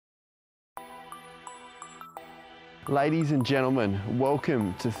Ladies and gentlemen,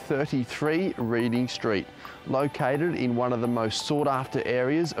 welcome to 33 Reading Street, located in one of the most sought after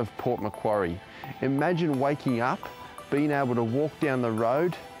areas of Port Macquarie. Imagine waking up, being able to walk down the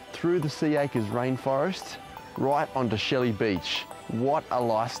road, through the Sea Acres rainforest, right onto Shelley Beach. What a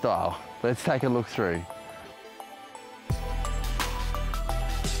lifestyle. Let's take a look through.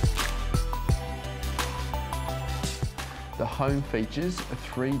 The home features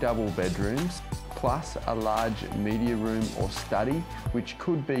 3 double bedrooms, plus a large media room or study, which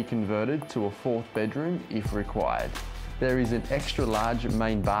could be converted to a 4th bedroom if required. There is an extra large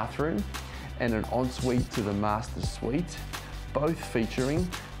main bathroom and an ensuite to the master suite, both featuring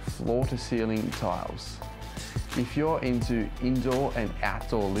floor-to-ceiling tiles. If you're into indoor and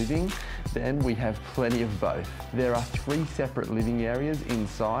outdoor living, then we have plenty of both. There are 3 separate living areas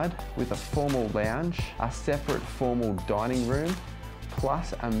inside with a formal lounge, a separate formal dining room,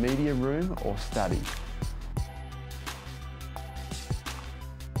 plus a media room or study.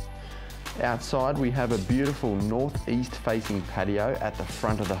 Outside we have a beautiful northeast facing patio at the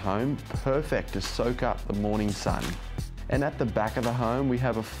front of the home, perfect to soak up the morning sun. And at the back of the home we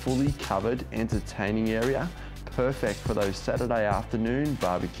have a fully covered entertaining area, perfect for those Saturday afternoon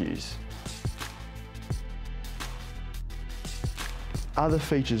barbecues. Other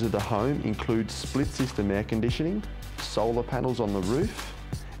features of the home include split system air conditioning, solar panels on the roof,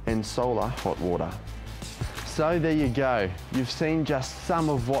 and solar hot water. So there you go. You've seen just some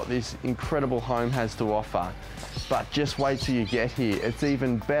of what this incredible home has to offer. But just wait till you get here. It's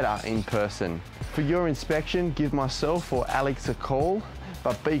even better in person. For your inspection, give myself or Alex a call,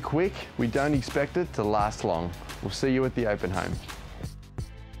 but be quick. We don't expect it to last long. We'll see you at the open home.